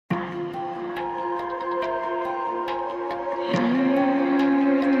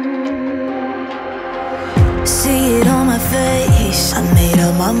See it on my face, I made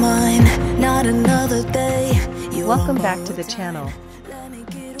up my mind, not another day. Welcome back to the channel.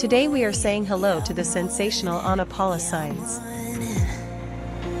 Today we are saying hello to the sensational Paula Saenz.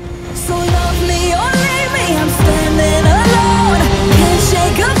 So love me or leave me, I'm standing alone. Can't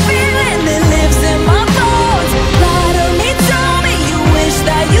shake a feeling that lives in my bones. Lie to me, tell me you wish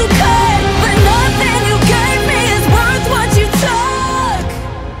that you could, but nothing you gave me is worth what you took.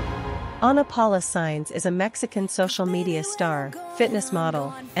 Paula Saenz is a Mexican social media star, fitness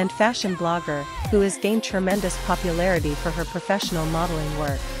model, and fashion blogger who has gained tremendous popularity for her professional modeling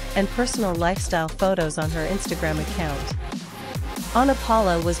work and personal lifestyle photos on her Instagram account.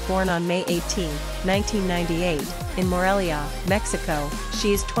 Paula was born on May 18, 1998, in Morelia, Mexico.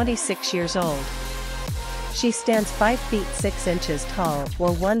 She is 26 years old. She stands 5 feet 6 inches tall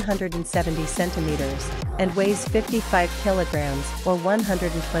or 170 centimeters, and weighs 55 kilograms or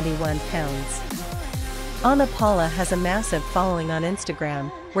 121 pounds. Paula has a massive following on Instagram,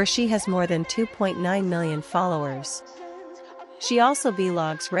 where she has more than 2.9 million followers. She also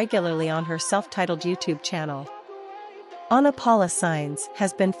vlogs regularly on her self-titled YouTube channel. Paula Saenz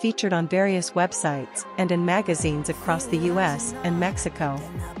has been featured on various websites and in magazines across the US and Mexico.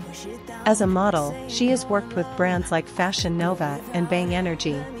 As a model, she has worked with brands like Fashion Nova and Bang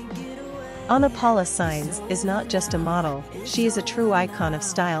Energy. Paula Saenz is not just a model, she is a true icon of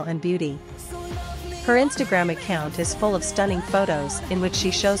style and beauty. Her Instagram account is full of stunning photos in which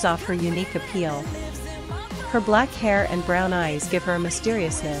she shows off her unique appeal. Her black hair and brown eyes give her a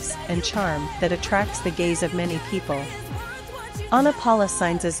mysteriousness and charm that attracts the gaze of many people. Paula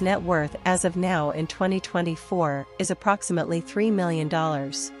Saenz's net worth as of now in 2024 is approximately $3 million.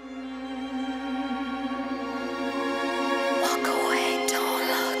 Walk away, don't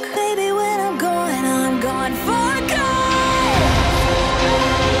look. Baby, when I'm gone for